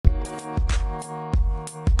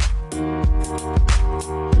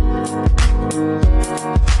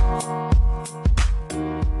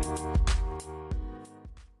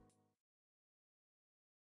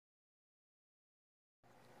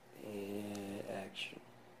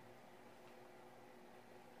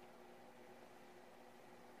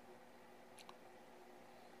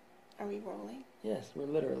Are we rolling? Yes, we're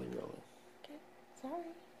literally rolling. Okay. Sorry.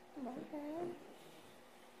 My bad.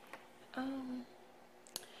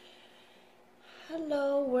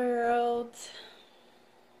 Hello world.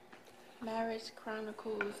 Marriage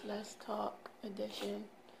Chronicles Let's Talk edition.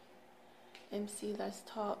 MC Let's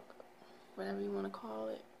Talk. Whatever you want to call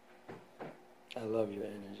it. I love your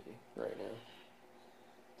energy right now.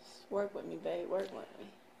 Just work with me, babe. Work with me.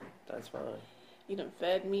 That's fine. You done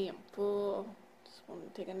fed me. I'm full. Just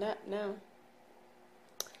want to take a nap now.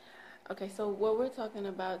 Okay, so what we're talking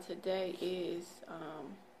about today is,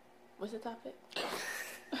 what's the topic?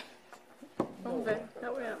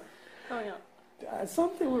 Hurry up.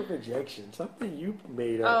 Something with rejection. Something you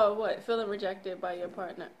made up. Oh, what? Feeling rejected by your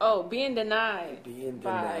partner. Oh, being denied,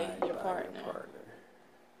 by your partner.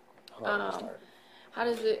 Hard to start. How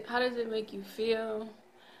does it make you feel?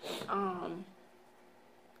 How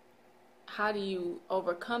do you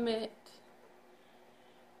overcome it?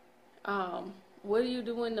 What do you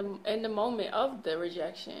do in the moment of the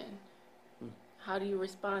rejection? How do you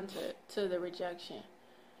respond to the rejection?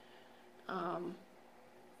 I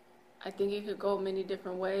think it could go many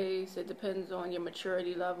different ways. It depends on your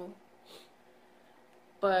maturity level.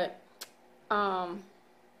 But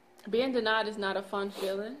being denied is not a fun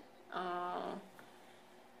feeling.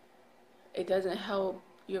 It doesn't help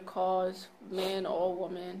your cause, man or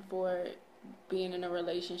woman, for being in a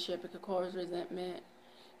relationship. It could cause resentment.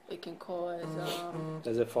 It can cause...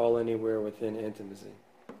 Does it fall anywhere within intimacy?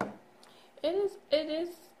 It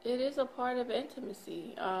is a part of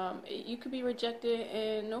intimacy. You could be rejected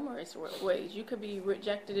in numerous ways. You could be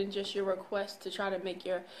rejected in just your request to try to make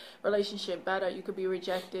your relationship better. You could be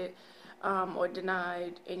rejected or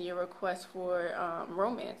denied in your request for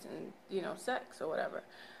romance and, sex or whatever.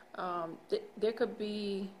 There could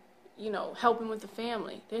be, helping with the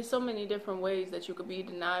family. There's so many different ways that you could be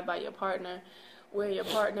denied by your partner, where your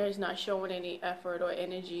partner is not showing any effort or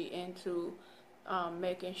energy into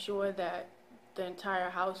making sure that the entire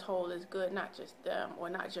household is good, not just them or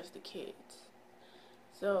not just the kids.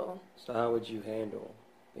 So how would you handle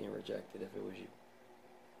being rejected if it was you?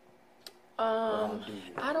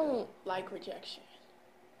 I don't like rejection.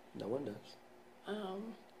 No one does.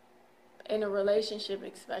 In a relationship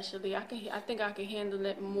especially, I think I can handle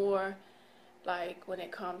it more like when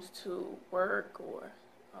it comes to work or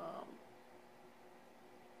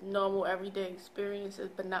normal everyday experiences,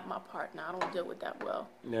 but not my partner. I don't deal with that well.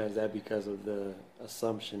 Now, is that because of the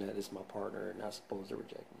assumption that it's my partner and not supposed to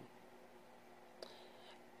reject me?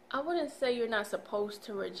 I wouldn't say you're not supposed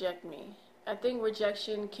to reject me. I think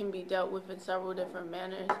rejection can be dealt with in several different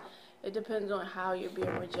manners. It depends on how you're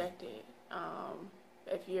being rejected.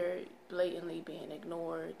 If you're blatantly being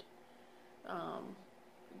ignored,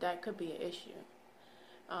 that could be an issue.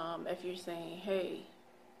 If you're saying, hey,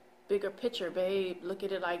 bigger picture, babe, look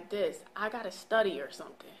at it like this. I got to study or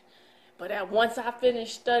something. But once I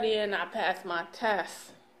finish studying, I pass my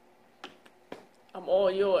test, I'm all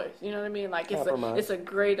yours. You know what I mean? Like it's a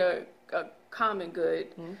greater common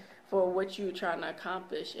good for what you're trying to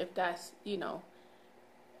accomplish. If that's,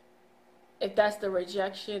 if that's the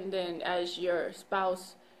rejection, then as your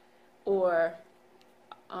spouse or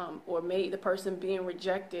the person being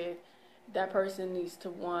rejected, that person needs to,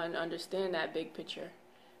 one, understand that big picture.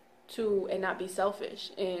 Two, and not be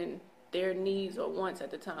selfish in their needs or wants at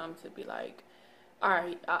the time, to be like, all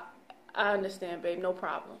right, I understand, babe, no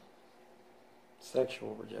problem.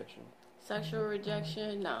 Sexual rejection. Sexual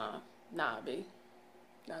rejection? Nah, B.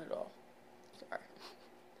 Not at all. Sorry.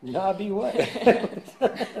 Nah, B what?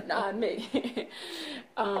 Not me.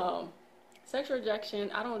 Sexual rejection,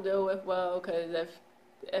 I don't deal with well, because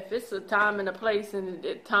if it's a time and a place and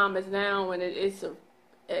the time is now and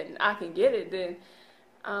and I can get it, then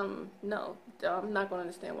no, I'm not going to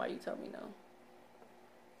understand why you tell me no.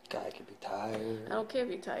 Guy could be tired. I don't care if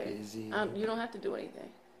you're tired. Busy. You don't have to do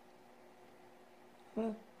anything.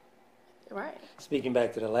 Right. Speaking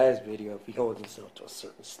back to the last video, if he holds himself to a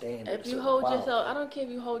certain standard. If you hold yourself, I don't care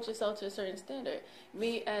if you hold yourself to a certain standard.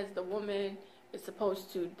 Me as the woman is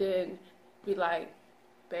supposed to then be like,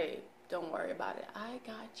 babe, don't worry about it. I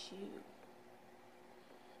got you.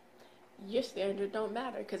 Your standard don't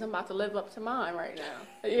matter because I'm about to live up to mine right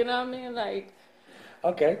now. You know what I mean? Like.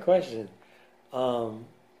 Okay, question.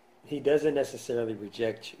 He doesn't necessarily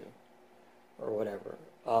reject you or whatever.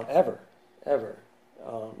 Ever.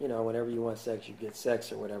 Whenever you want sex, you get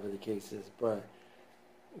sex or whatever the case is. But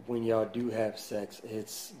when y'all do have sex,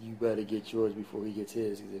 it's you better get yours before he gets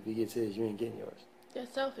his. Because if he gets his, you ain't getting yours.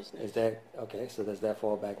 That's selfishness. Is that okay? So does that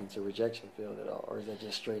fall back into rejection field at all, or is that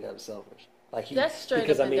just straight up selfish? That's straight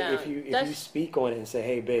because up I mean, and down. if you speak on it and say,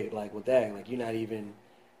 "Hey, babe," like with that, like you're not even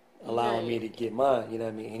allowing me to Right. get mine. You know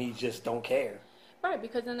what I mean? And he just don't care. Right,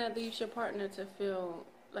 because then that leaves your partner to feel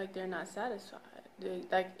like they're not satisfied.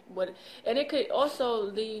 Like what, and it could also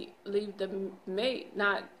leave the mate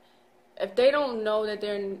not, if they don't know that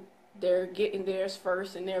they're getting theirs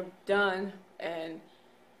first and they're done and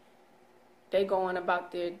they going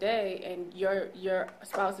about their day, and your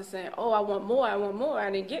spouse is saying, "Oh, I want more,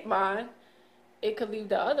 I didn't get mine." It could leave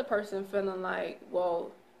the other person feeling like,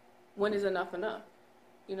 "Well, when is enough enough?"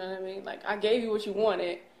 You know what I mean? Like, I gave you what you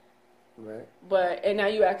wanted, Right. and now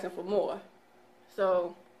you asking for more.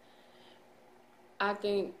 So I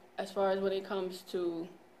think as far as when it comes to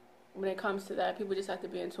that, people just have to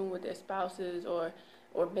be in tune with their spouses or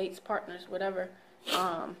mates, partners, whatever,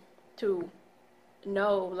 to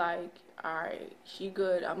know, like, all right, she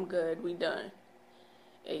good, I'm good, we done.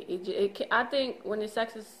 I think when the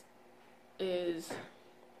sex is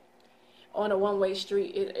on a one-way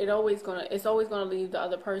street, it's always gonna leave the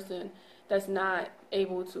other person that's not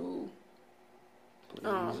able to, Please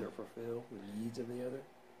or fulfill the needs of the other.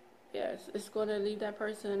 yes, it's gonna leave that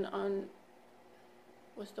person on,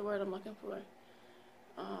 what's the word I'm looking for?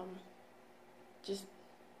 Just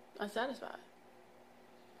unsatisfied.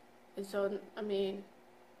 And so, I mean,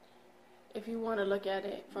 if you want to look at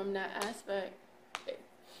it from that aspect,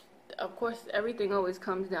 of course, everything always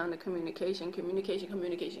comes down to communication. Can't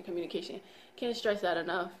stress that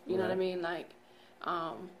enough. You know what I mean? Like,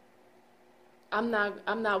 I'm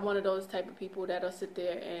not one of those type of people that'll sit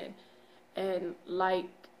there and like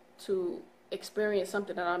to experience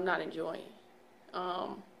something that I'm not enjoying.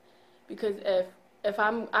 Because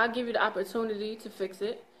I'll give you the opportunity to fix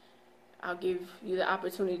it. I'll give you the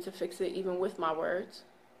opportunity to fix it even with my words.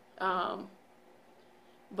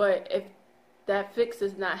 But if that fix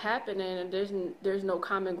is not happening and there's no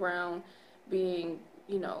common ground being,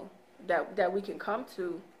 that we can come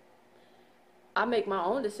to, I make my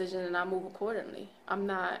own decision and I move accordingly. I'm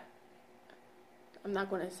not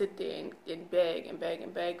going to sit there and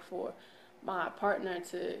beg for my partner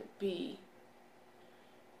to be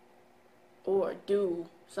or do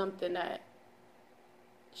something that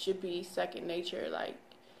should be second nature. Like,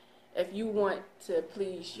 if you want to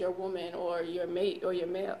please your woman or your mate or your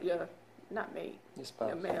male, not mate,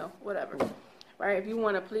 your male, whatever, right? If you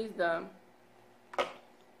want to please them,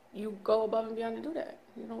 you go above and beyond to do that.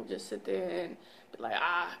 You don't just sit there and be like,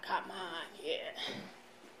 got mine, yeah.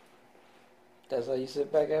 That's how you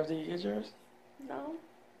sit back after you get yours? No.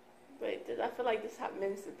 But I feel like this is how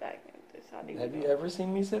men sit back. And this how they Have you ever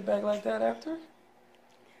seen me sit back like that after?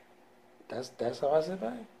 That's how I sit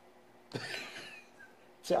back.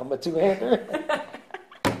 See, I'm a two-hander.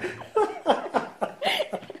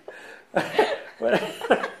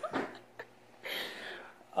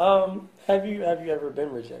 Have you ever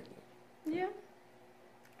been rejected? Yeah.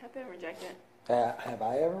 I've been rejected. Have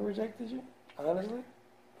I ever rejected you? Honestly?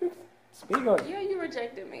 Speak on it. Yeah, you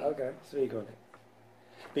rejected me. Okay, speak on it.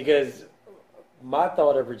 Because my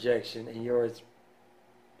thought of rejection and yours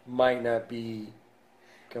might not be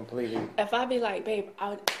completely. If I be like, babe,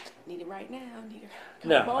 I need it right now. Need it.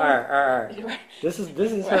 No, all right. Right. This is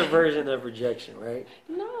her version of rejection, right?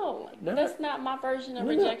 No, that's not my version of No,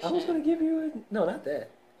 rejection. I was going to give you no, not that.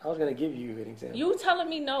 I was going to give you an example. You telling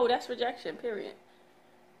me no, that's rejection, period.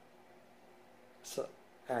 So,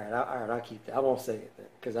 all right, I'll keep that. I won't say it then,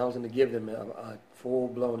 because I was going to give them a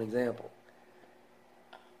full-blown example.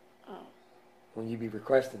 Oh. When you be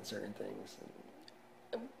requesting certain things.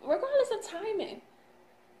 Regardless of timing.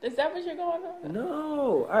 Is that what you're going on?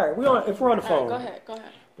 No. All right, if we're on the phone. All right, go ahead.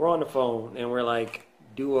 We're on the phone, and we're like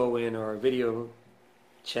duoing or video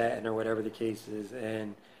chatting or whatever the case is,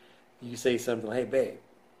 and you say something like, hey, babe.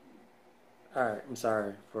 All right, I'm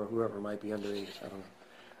sorry for whoever might be underage. I don't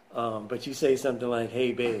know. But you say something like,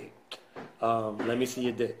 hey, babe, let me see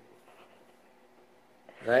your dick.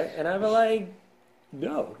 Right? And I'd be like,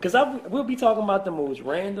 no. Because we'll be talking about the most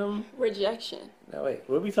random. Rejection. No, wait.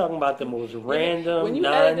 We'll be talking about the most random, when you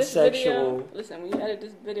edit this non-sexual. Video, listen, when you edit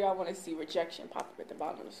this video, I want to see rejection pop up at the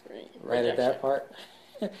bottom of the screen. Right rejection. at that part?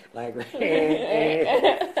 Like, right.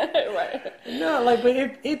 No, like, but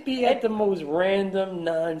it be at the most random,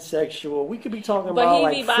 non-sexual. We could be talking but about he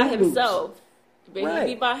like be by Fruit Loops. himself. But Right.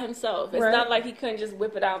 he be by himself. It's Right. not like he couldn't just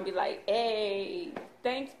whip it out and be like, "Hey,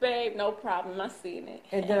 thanks, babe, no problem, I seen it."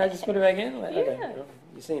 And then I just put it back in. Like, okay, Yeah. well,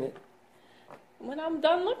 you seen it. When I'm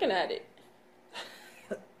done looking at it,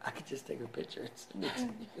 I could just take a picture and send it to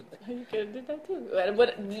you. you could have did that too.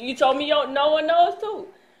 But you told me no one knows too.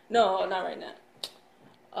 No, not right now.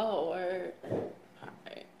 Oh, word.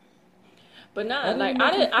 Alright. But nah, like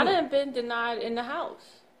I didn't been denied in the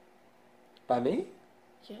house. By me?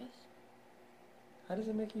 Yes. How does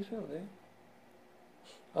it make you feel, Dave?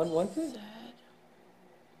 Unwanted? Sad.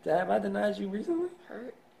 Have I denied you recently?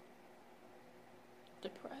 Hurt.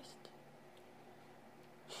 Depressed.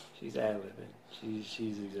 She's ad-libbing.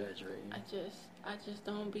 She's exaggerating. I just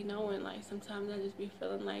don't be knowing. Like, sometimes I just be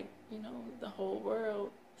feeling like, the whole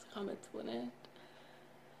world is coming to an end.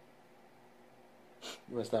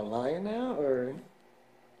 You want to stop lying now, or?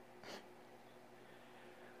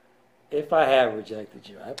 If I have rejected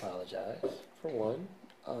you, I apologize, for one.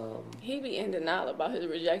 He be in denial about his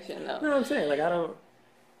rejection, though. No, I'm saying, like, I don't...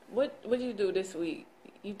 What did you do this week?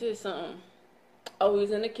 You did something. Oh, we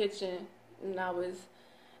was in the kitchen, and I was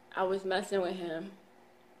messing with him.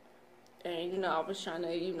 And, I was trying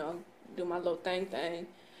to, do my little thing.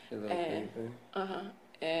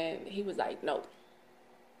 And he was like, no.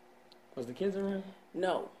 Was the kids around?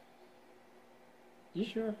 No. You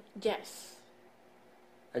sure? Yes.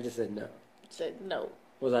 I just said no. Said no.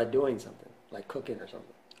 Was I doing something? Like cooking or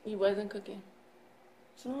something? You wasn't cooking.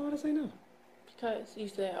 So why would I say no? Because you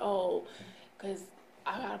said, because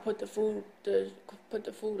I gotta put the food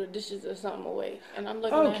or dishes or something away. And I'm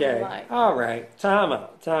looking at him like... All right. Time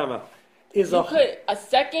out. You could a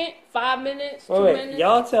second, 5 minutes, 2 minutes?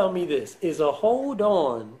 Y'all tell me this. Is a hold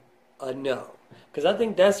on a no? Because I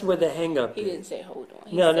think that's where the hang-up is. He didn't say hold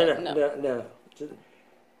on. No.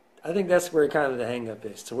 I think that's where kind of the hang-up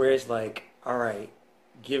is. To where it's like, all right,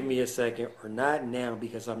 give me a second, or not now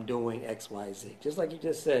because I'm doing X, Y, Z. Just like you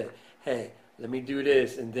just said, hey, let me do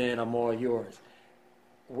this, and then I'm all yours.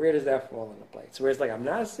 Where does that fall into place? Where it's like, I'm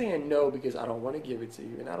not saying no because I don't want to give it to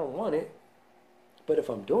you, and I don't want it. But if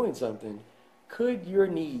I'm doing something, could your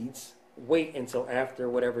needs wait until after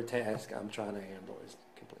whatever task I'm trying to handle is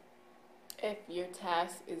complete? If your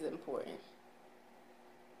task is important.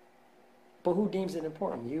 But who deems it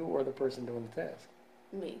important, you or the person doing the task?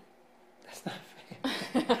 Me. That's not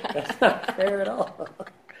fair. That's not fair at all.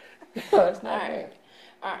 No, it's not fair.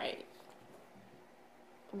 All right.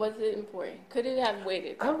 Was it important? Could it have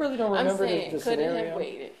waited? I really don't remember the could scenario. Could it have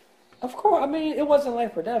waited? Of course. I mean, it wasn't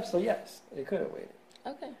life or death, so yes, it could have waited.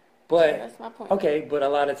 Okay. But that's my point. Okay, but a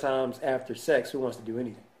lot of times after sex, who wants to do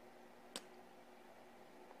anything?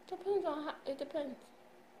 Depends on how. It depends.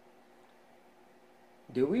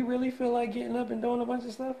 Do we really feel like getting up and doing a bunch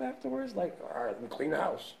of stuff afterwards? Like, all right, let me clean the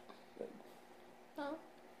house. No.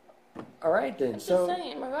 All right, then. I'm just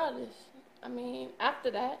saying, regardless. I mean,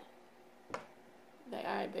 after that, like,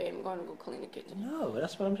 all right, babe, I'm going to go clean the kitchen. No,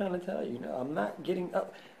 that's what I'm trying to tell you. No, I'm not getting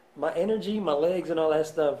up. My energy, my legs, and all that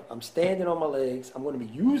stuff, I'm standing on my legs. I'm going to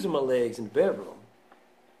be using my legs in the bedroom.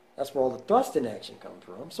 That's where all the thrusting action comes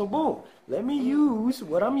from. So, boom, let me use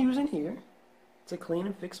what I'm using here to clean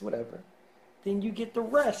and fix whatever. Then you get the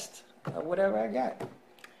rest of whatever I got.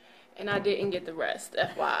 And I didn't get the rest,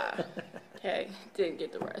 FYI. Okay, didn't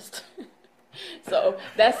get the rest. So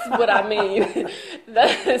that's what I mean.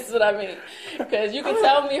 That's what I mean. Because you can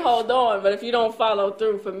tell me hold on, but if you don't follow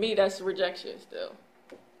through, for me, that's rejection still.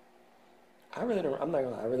 I really don't. I'm not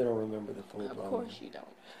gonna lie. I really don't remember the full. Of course you don't.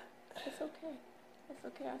 It's okay. It's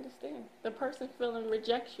okay. I understand. The person feeling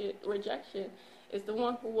rejection is the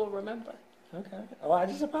one who will remember. Okay. Oh, I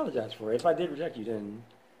just apologize for it. If I did reject you, then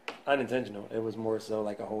unintentional. It was more so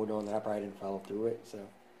like a hold on that I probably didn't follow through it. So,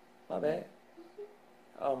 my bad.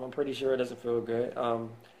 I'm pretty sure it doesn't feel good.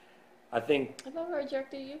 I think. Have I ever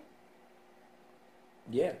rejected you?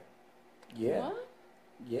 Yeah. What?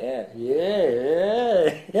 Yeah.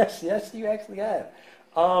 Yes, you actually have.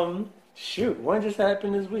 Shoot, one just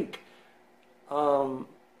happened this week. Dang,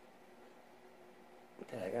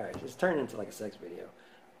 all right, it's turned into like a sex video,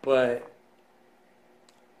 but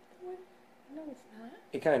no, it's not.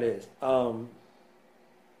 it kind of is.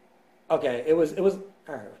 Okay, it was.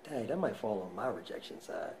 All right, dang, that might fall on my rejection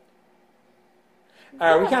side.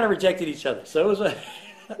 All right, we kind of rejected each other, so it was.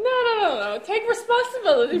 No. Take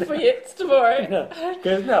responsibility for your story. No.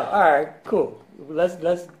 All right, cool. Let's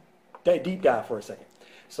deep dive for a second.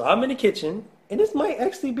 So I'm in the kitchen, and this might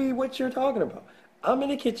actually be what you're talking about. I'm in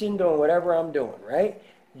the kitchen doing whatever I'm doing, right?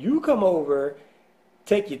 You come over,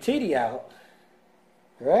 take your titty out,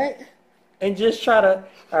 right? And just try to,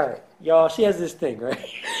 all right, y'all, she has this thing, right?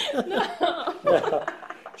 No.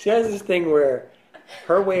 She has this thing where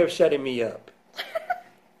her way of shutting me up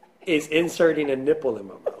is inserting a nipple in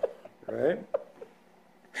my mouth, right?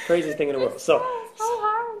 Craziest thing in the world. So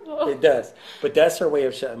horrible. It does. But that's her way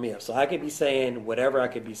of shutting me up. So I could be saying whatever I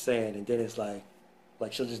could be saying, and then it's like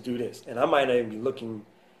she'll just do this. And I might not even be looking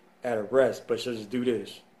at her breast, but she'll just do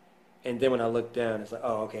this. And then when I look down, it's like,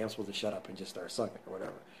 oh, okay, I'm supposed to shut up and just start sucking or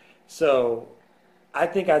whatever. So I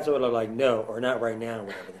think I told her, like, no, or not right now,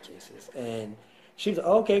 whatever the case is. And she was like,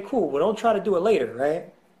 oh, okay, cool. Well, don't try to do it later,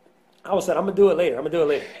 right? I was saying, I'm going to do it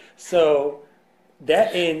later. So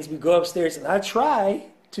that ends. We go upstairs, and I try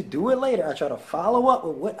to do it later. I try to follow up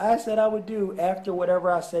with what I said I would do after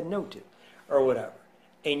whatever I said no to, or whatever.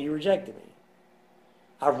 And you rejected me.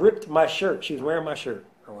 I ripped my shirt. She was wearing my shirt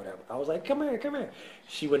or whatever. I was like, come here, come here.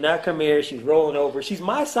 She would not come here. She's rolling over. She's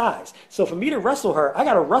my size. So for me to wrestle her, I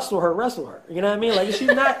got to wrestle her. You know what I mean? Like,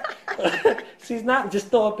 she's not just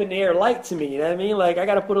throw up in the air light to me. You know what I mean? Like, I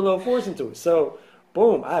got to put a little force into it. So,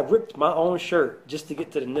 boom, I ripped my own shirt just to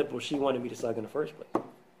get to the nipple she wanted me to suck in the first place.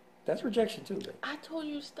 That's rejection too, babe. I told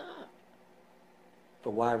you to stop.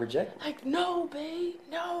 But why reject me? Like, no, babe,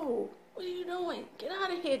 no. What are you doing? Get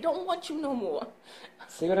out of here. Don't want you no more.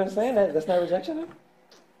 See what I'm saying? That's not rejection then?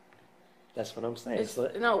 That's what I'm saying.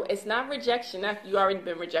 No, it's not rejection after you already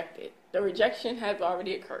been rejected. The rejection has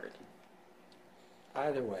already occurred.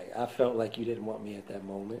 Either way, I felt like you didn't want me at that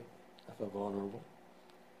moment. I felt vulnerable.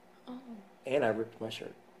 Oh. And I ripped my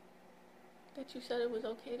shirt. That you said it was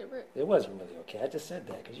okay to rip. It wasn't really okay. I just said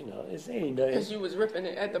that because, it's ain't nothing. Because you was ripping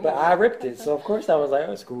it at the But moment. I ripped it, so of course I was like,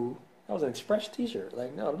 oh, it's cool. That was an Express t-shirt.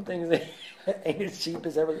 Like, no, them things ain't as cheap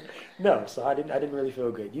as ever. No, so I didn't really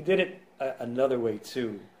feel good. You did it another way,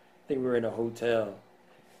 too. I think we were in a hotel.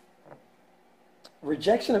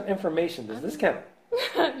 Rejection of information, does this count?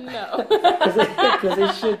 No. Because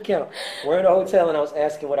it should count. We're in a hotel and I was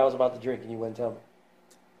asking what I was about to drink and you wouldn't tell me.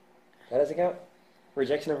 That doesn't count?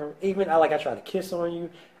 Rejection of information. Even I tried to kiss on you.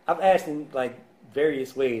 I've asked in like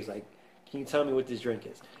various ways, like, can you tell me what this drink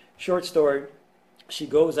is? Short story. She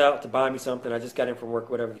goes out to buy me something. I just got in from work,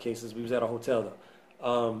 whatever the case is. We was at a hotel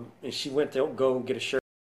though. And she went to go get a shirt,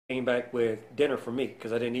 came back with dinner for me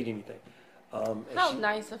because I didn't eat anything. How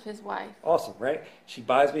nice of his wife. Awesome, right? She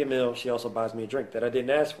buys me a meal. She also buys me a drink that I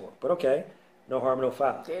didn't ask for. But okay, no harm, no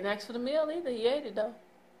foul. Didn't ask for the meal either. He ate it though.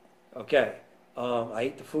 Okay, I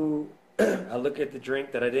eat the food. I look at the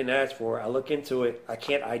drink that I didn't ask for. I look into it. I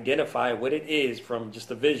can't identify what it is from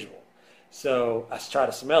just a visual. So I try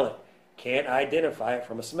to smell it. Can't identify it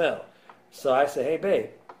from a smell. So I say, hey, babe,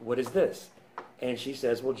 what is this? And she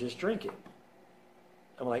says, well, just drink it.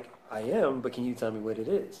 I'm like, I am, but can you tell me what it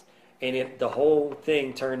is? And the whole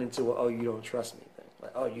thing turned into, oh, you don't trust me thing.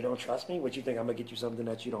 Like, oh, you don't trust me? What, you think I'm going to get you something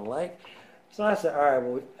that you don't like? So I said, all right,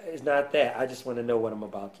 well, it's not that. I just want to know what I'm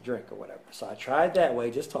about to drink or whatever. So I tried that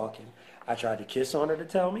way, just talking. I tried to kiss on her to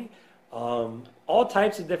tell me. All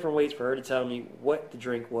types of different ways for her to tell me what the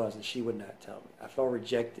drink was, and she would not tell me. I felt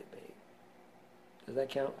rejected, babe. Does that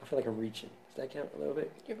count? I feel like I'm reaching. Does that count a little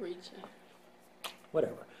bit? You're reaching.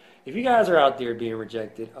 Whatever. If you guys are out there being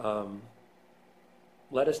rejected,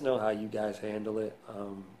 let us know how you guys handle it.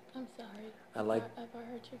 I'm sorry. I like... Have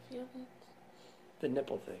I hurt your feelings? The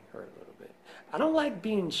nipple thing hurt a little bit. I don't like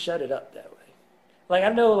being shutted up that way. Like, I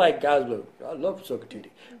know, like, guys look, I love sucker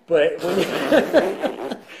titty. But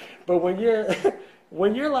when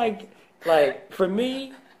you're like, for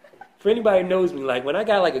me, for anybody who knows me, like, when I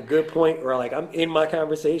got, like, a good point or, like, I'm in my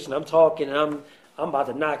conversation, I'm talking, and I'm about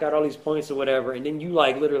to knock out all these points or whatever, and then you,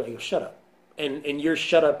 like, literally, like, shut up. And your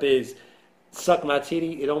shut up is suck my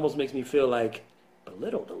titty. It almost makes me feel, like,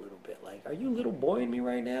 belittled a little bit. Like, are you little boying me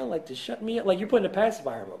right now? Like, to shut me up? Like, you're putting a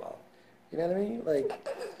pacifier in my mouth. You know what I mean?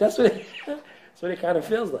 Like, that's what it kind of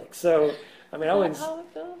feels like. So, I mean, I wouldn't... How it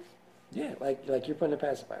feels? Yeah, like you're putting a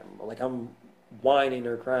pacifier in my mouth. Like, I'm whining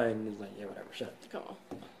or crying, and it's like, yeah, whatever, shut up. Come on.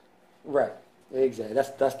 Right. Exactly.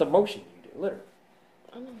 That's the motion you do, literally.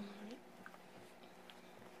 I know, right?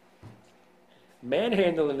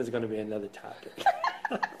 Manhandling is going to be another topic.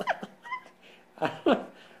 I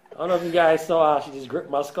don't know if you guys saw how she just gripped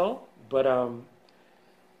my skull, but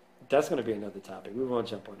that's going to be another topic. We won't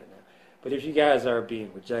jump on it now. But if you guys are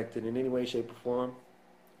being rejected in any way, shape, or form,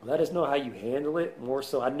 let us know how you handle it. More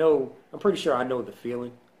so, I'm pretty sure I know the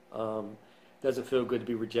feeling. Doesn't feel good to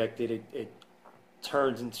be rejected. It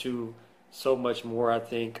turns into so much more, I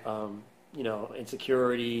think,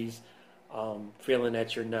 insecurities, feeling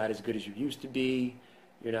that you're not as good as you used to be,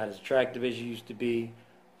 you're not as attractive as you used to be,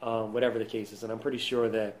 whatever the case is. And I'm pretty sure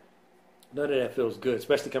that none of that feels good,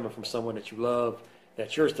 especially coming from someone that you love,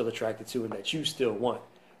 that you're still attracted to, and that you still want,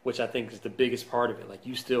 which I think is the biggest part of it. Like,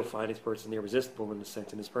 you still find this person irresistible in a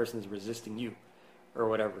sense, and this person is resisting you or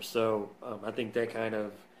whatever. So I think that kind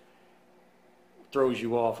of throws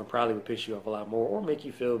you off and probably would piss you off a lot more or make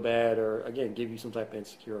you feel bad or, again, give you some type of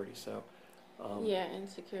insecurity. So yeah,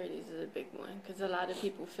 insecurities is a big one because a lot of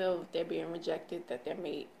people feel if they're being rejected that their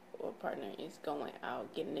mate or partner is going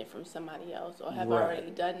out getting it from somebody else or have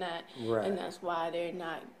already done that, and that's why they're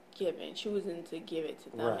not choosing to give it to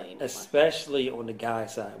them anymore. Especially on the guy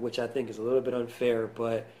side, which I think is a little bit unfair,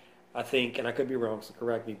 but I think, and I could be wrong, so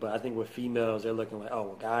correct me, but I think with females, they're looking like, oh,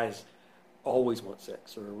 well, guys always want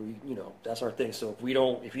sex, or that's our thing. So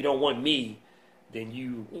if you don't want me, than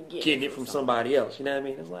you Get getting it from somebody else. You know what I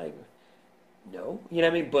mean? It's like, no. You know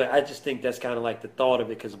what I mean? But I just think that's kind of like the thought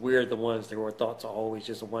of it because we're the ones that our thoughts are always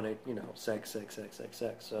just want to, sex.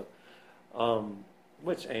 So,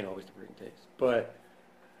 which ain't always the great case. But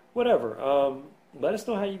whatever. Let us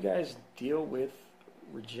know how you guys deal with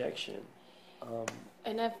rejection.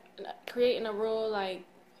 And if creating a rule like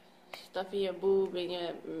stuffing your boob in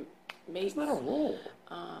your mate. It's not a rule.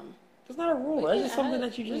 It's not a rule. That's just something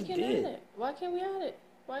that you just did. Why can't we add it?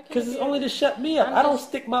 Because it's only to shut me up. I don't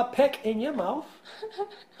stick my peck in your mouth.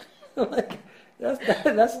 Like,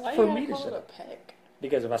 that's why for you me to call shut it up. a peck?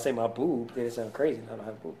 Because if I say my boob, then it sounds crazy. And I don't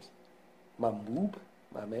have boobs. My boob?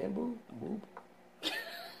 My man boob? Boob?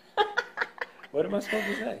 What am I supposed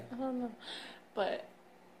to say? I don't know. But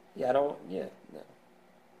yeah, no.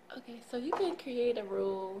 Okay, so you can create a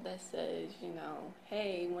rule that says,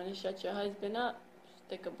 hey, when to shut your husband up,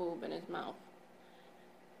 stick a boob in his mouth.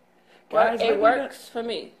 Guys, it works for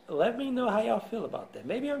me. Let me know how y'all feel about that.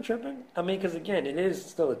 Maybe I'm tripping. I mean, because again, it is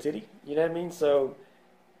still a titty. You know what I mean? So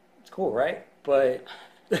it's cool, right? But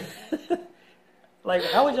like,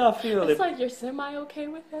 how would y'all feel? It's like you're semi okay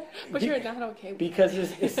with it, but you're not okay with it. Because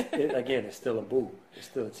again, it's still a boob. It's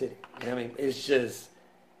still a titty. You know what I mean? It's just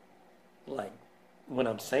like when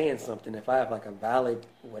I'm saying something, if I have like a valid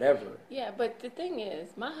whatever. Yeah, but the thing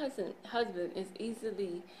is, my husband is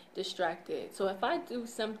easily distracted. So if I do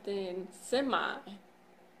something semi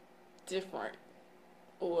different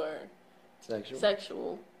or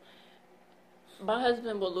sexual, my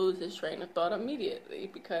husband will lose his train of thought immediately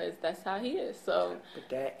because that's how he is. So, but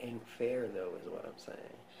that ain't fair, though, is what I'm saying.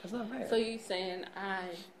 That's not fair. So you saying I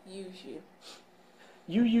use you?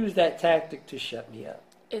 You use that tactic to shut me up.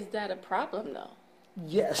 Is that a problem, though?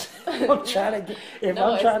 Yes. I'm trying to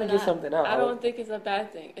get something out. I don't think it's a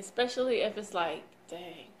bad thing, especially if it's like,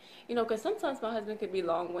 dang. Because sometimes my husband could be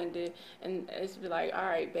long-winded and it's be like, all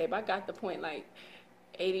right, babe, I got the point like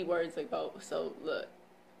 80 words ago. So look.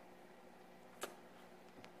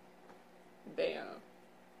 Bam.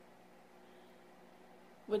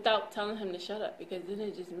 Without telling him to shut up, because then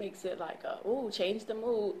it just makes it like change the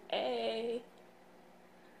mood. Hey.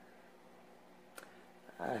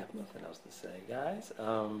 I have nothing else to say, guys.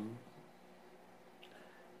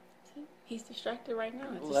 He's distracted right now.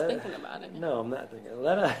 Just thinking about it. No, I'm not thinking.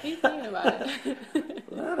 He's thinking about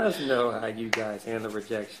it. Let us know how you guys handle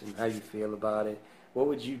rejection, how you feel about it. What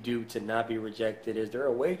would you do to not be rejected? Is there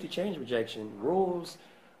a way to change rejection? Rules?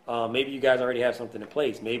 Maybe you guys already have something in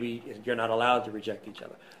place. Maybe you're not allowed to reject each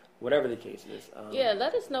other. Whatever the case is. Yeah,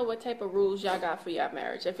 let us know what type of rules y'all got for y'all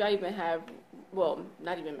marriage. If y'all even have,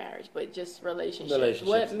 not even marriage, but just relationships.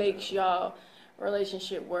 What makes y'all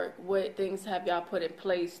relationship work? What things have y'all put in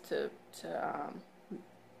place to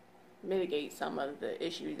mitigate some of the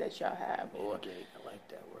issues that y'all have? Or I like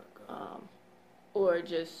that word. Or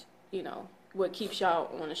just, what keeps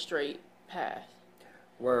y'all on a straight path.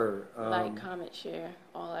 Word. Like, comment, share,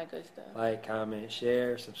 all that good stuff. Like, comment,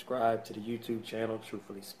 share, subscribe to the YouTube channel,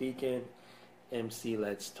 Truthfully Speaking. MC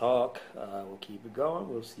Let's Talk. We'll keep it going.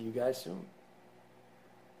 We'll see you guys soon.